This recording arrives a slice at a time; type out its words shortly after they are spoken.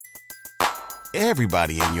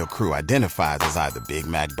Everybody in your crew identifies as either Big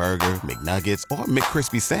Mac Burger, McNuggets, or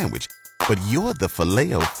McCrispy Sandwich. But you're the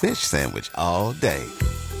Filet-O-Fish Sandwich all day.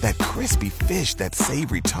 That crispy fish, that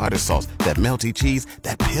savory tartar sauce, that melty cheese,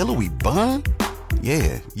 that pillowy bun.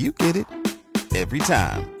 Yeah, you get it. Every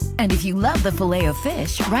time. And if you love the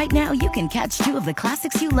Filet-O-Fish, right now you can catch two of the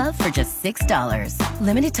classics you love for just $6.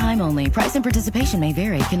 Limited time only. Price and participation may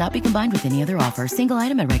vary. Cannot be combined with any other offer. Single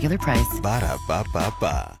item at regular price.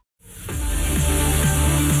 Ba-da-ba-ba-ba.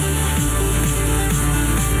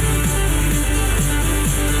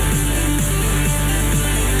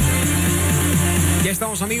 Ya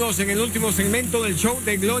estamos, amigos, en el último segmento del show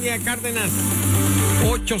de Gloria Cárdenas.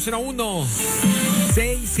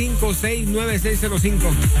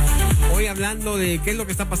 801-656-9605. Hoy hablando de qué es lo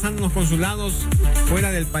que está pasando en los consulados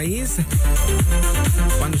fuera del país.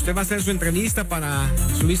 Cuando usted va a hacer su entrevista para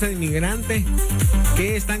su visa de inmigrante,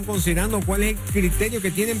 ¿qué están considerando? ¿Cuál es el criterio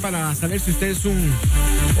que tienen para saber si usted es o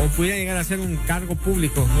pudiera llegar a ser un cargo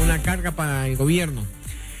público, una carga para el gobierno?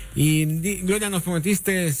 Y Gloria, nos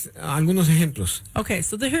prometiste algunos ejemplos. Okay,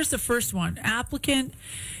 so here's the first one. Applicant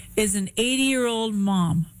is an 80-year-old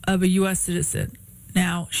mom of a U.S. citizen.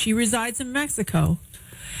 Now, she resides in Mexico,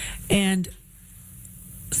 and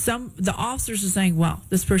the officers are saying, well,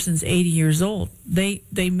 this person's 80 years old. They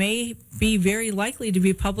may be very likely to be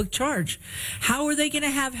a public charge. How are they going to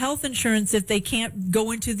have health insurance if they can't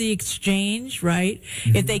go into the exchange, right?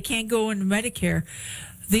 Mm-hmm. If they can't go into Medicare?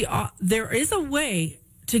 There is a way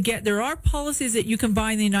there are policies that you can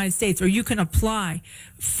buy in the United States, or you can apply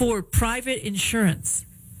for private insurance.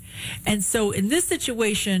 And so in this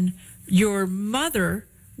situation, your mother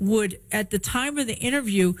would, at the time of the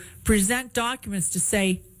interview, present documents to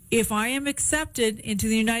say, if I am accepted into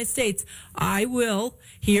the United States,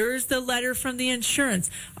 here's the letter from the insurance.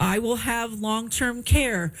 I will have long-term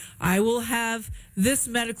care. I will have this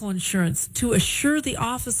medical insurance to assure the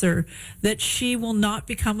officer that she will not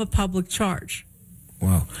become a public charge.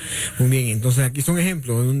 Wow, muy bien. Entonces aquí son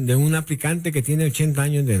ejemplos de un aplicante que tiene 80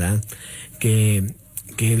 años de edad, que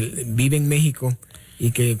vive en México y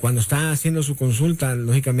que cuando está haciendo su consulta,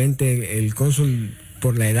 lógicamente el cónsul,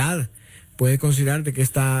 por la edad, puede considerar de que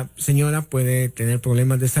esta señora puede tener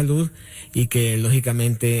problemas de salud y que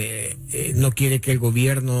lógicamente no quiere que el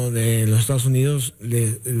gobierno de los Estados Unidos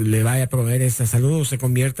le vaya a proveer esa salud o se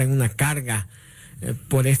convierta en una carga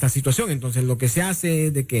por esta situación. Entonces lo que se hace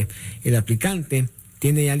es de que el aplicante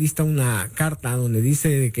tiene ya lista una carta donde dice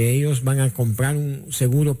de que ellos van a comprar un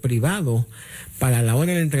seguro privado para la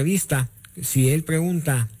hora de la entrevista. Si él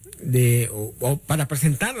pregunta o para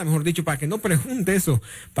presentarla, mejor dicho, para que no pregunte eso,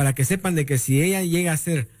 para que sepan de que si ella llega a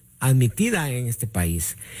ser admitida en este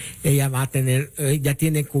país, ella va a tener, ya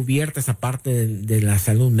tiene cubierta esa parte de la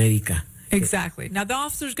salud médica. Exactly. Now, the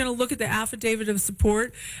officer's going to look at the affidavit of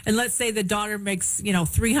support, and let's say the daughter makes,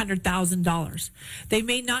 $300,000. They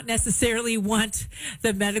may not necessarily want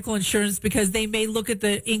the medical insurance because they may look at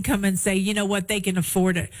the income and say, you know what, they can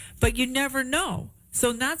afford it. But you never know.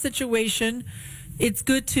 So in that situation, it's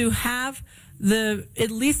good to have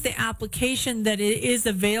at least the application that it is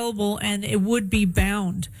available and it would be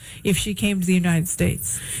bound if she came to the United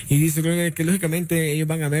States. Y dice que lógicamente ellos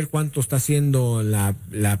van a ver cuánto está haciendo la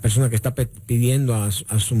persona que está pidiendo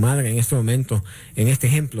a su madre en este momento, en este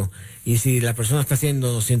ejemplo. Y si la persona está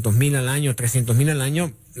haciendo 200,000 al año, 300,000 al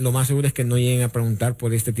año, lo más seguro es que no lleguen a preguntar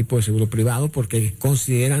por este tipo de seguro privado porque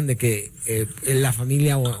consideran de que la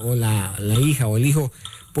familia o la hija o el hijo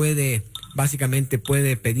básicamente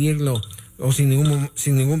puede pedirlo o sin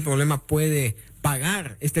ningún problema puede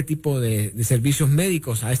pagar este tipo de servicios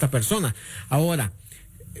médicos a esta persona. Ahora,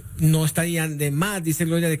 no estaría de más, dice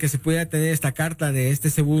Gloria, de que se pueda tener esta carta de este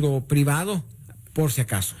seguro privado por si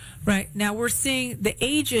acaso. Right. Now we're seeing the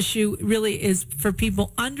age issue really is for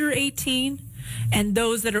people under 18 and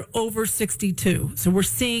those that are over 62. So we're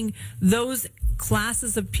seeing those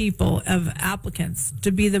classes of people, of applicants,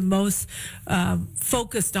 to be the most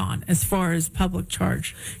focused on as far as public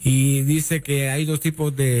charge. Y dice que hay dos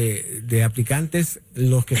tipos de aplicantes,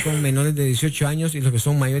 los que son menores de 18 años y los que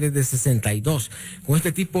son mayores de 62. Con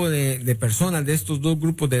este tipo de personas, de estos dos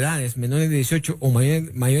grupos de edades, menores de 18 o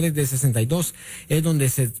mayores de 62, es donde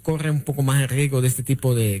se corre un poco más el riesgo de este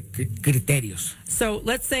tipo de criterios. So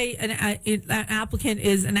let's say an applicant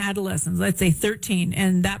is an adolescent, let's say 13,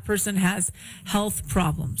 and that person has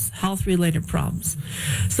health-related problems.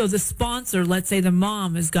 So the sponsor, let's say the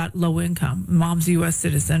mom has got low income, mom's a U.S.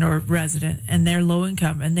 citizen or resident, and they're low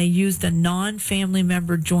income, and they used a non-family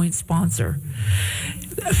member joint sponsor.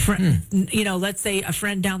 Let's say a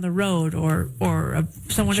friend down the road or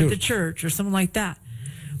someone at the church or someone like that.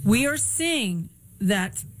 We are seeing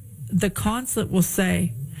that the consulate will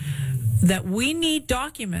say, that we need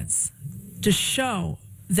documents to show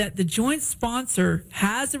that the joint sponsor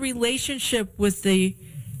has a relationship with the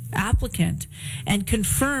applicant and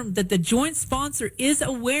confirm that the joint sponsor is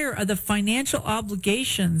aware of the financial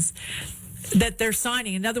obligations that they're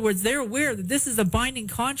signing. In other words, they're aware that this is a binding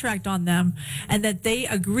contract on them and that they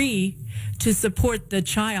agree to support the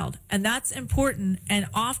child. And that's important. And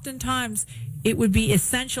oftentimes it would be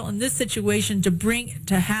essential in this situation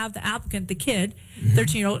to have the applicant, the kid,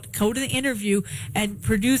 13-year-old, go to the interview and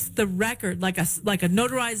produce the record, like a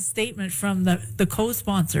notarized statement from the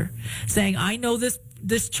co-sponsor saying, I know this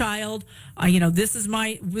child, this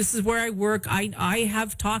is where I work. I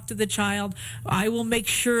have talked to the child. I will make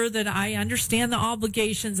sure that I understand the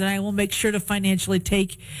obligations, and I will make sure to financially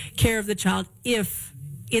take care of the child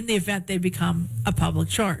in the event they become a public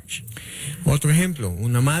charge. Otro ejemplo,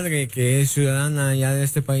 una madre que es ciudadana ya de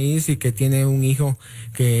este país y que tiene un hijo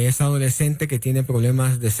que es adolescente que tiene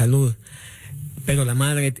problemas de salud, pero la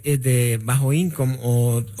madre es de bajo income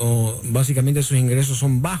o básicamente sus ingresos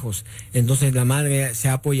son bajos. Entonces la madre se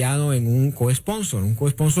ha apoyado en un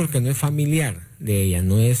co-sponsor que no es familiar de ella,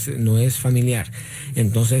 no es familiar.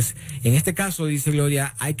 Entonces, en este caso, dice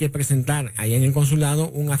Gloria, hay que presentar allá en el consulado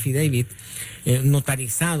un affidavit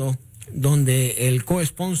notarizado donde el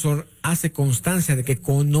co-sponsor hace constancia de que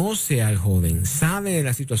conoce al joven, sabe de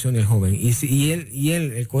la situación del joven y él,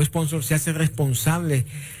 el co-sponsor, se hace responsable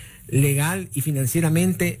legal y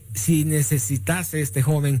financieramente si necesitase este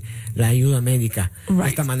joven la ayuda médica. Right. De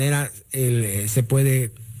esta manera se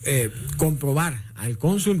puede comprobar al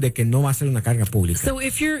cónsul de que no va a ser una carga pública. So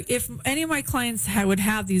if any of my clients would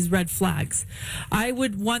have these red flags, I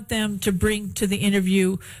would want them to bring to the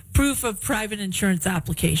interview proof of private insurance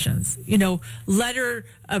applications, letter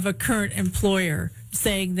of a current employer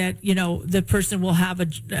saying that, the person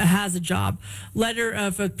has a job, letter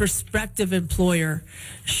of a prospective employer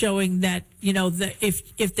showing that, that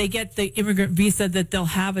if they get the immigrant visa that they'll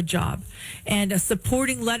have a job, and a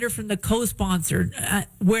supporting letter from the co-sponsor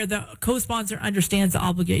where the co-sponsor understands the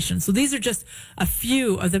obligation. So these are just a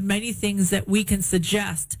few of the many things that we can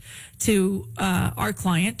suggest to our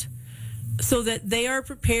client so that they are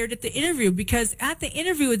prepared at the interview, because at the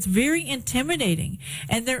interview it's very intimidating,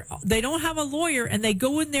 and they don't have a lawyer and they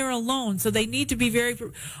go in there alone, so they need to be very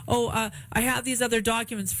I have these other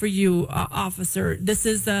documents for you, officer. This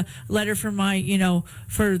is the letter for my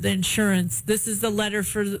for the insurance, this is the letter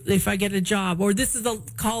for if I get a job, or this is the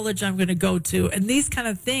college I'm going to go to, and these kind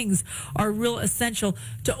of things are real essential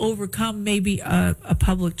to overcome maybe a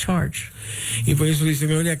public charge. Y por eso dice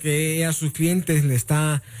Gloria que ella a sus clientes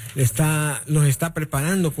los está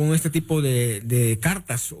preparando con este tipo de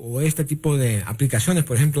cartas o este tipo de aplicaciones,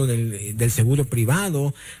 por ejemplo, del seguro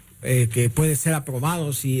privado, que puede ser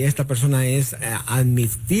aprobado si esta persona es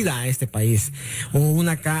admitida a este país, o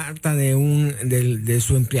una carta de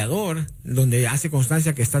su empleador donde hace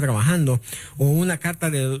constancia que está trabajando, o una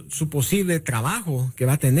carta de su posible trabajo que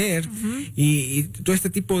va a tener, y todo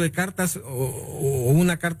este tipo de cartas, o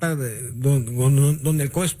una carta donde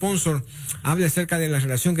el co-sponsor hable acerca de la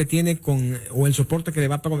relación que tiene o el soporte que le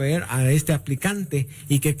va a proveer a este aplicante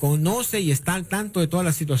y que conoce y está al tanto de toda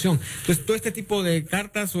la situación. Entonces, todo este tipo de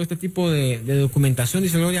cartas o este tipo de documentación,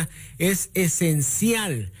 dice Gloria, es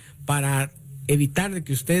esencial para evitar de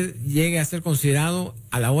que usted llegue a ser considerado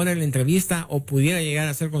a la hora de la entrevista, o pudiera llegar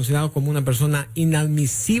a ser considerado como una persona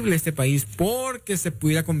inadmisible a este país, porque se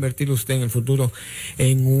pudiera convertir usted en el futuro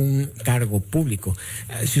en un cargo público.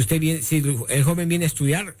 Si el joven viene a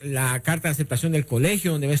estudiar, la carta de aceptación del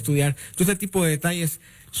colegio donde va a estudiar, todo este tipo de detalles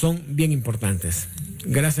son bien importantes.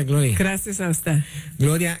 Gracias, Gloria. Gracias a usted.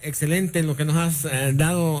 Gloria, excelente lo que nos has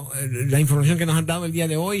dado, la información que nos has dado el día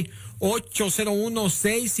de hoy.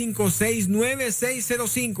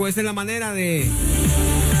 801-656-9605. Esa es la manera de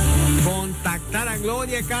contactar a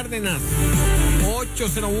Gloria Cárdenas.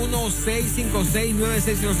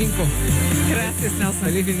 801-656-9605. Gracias, Nelson.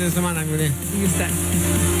 Feliz fin de semana, Gloria. Y usted.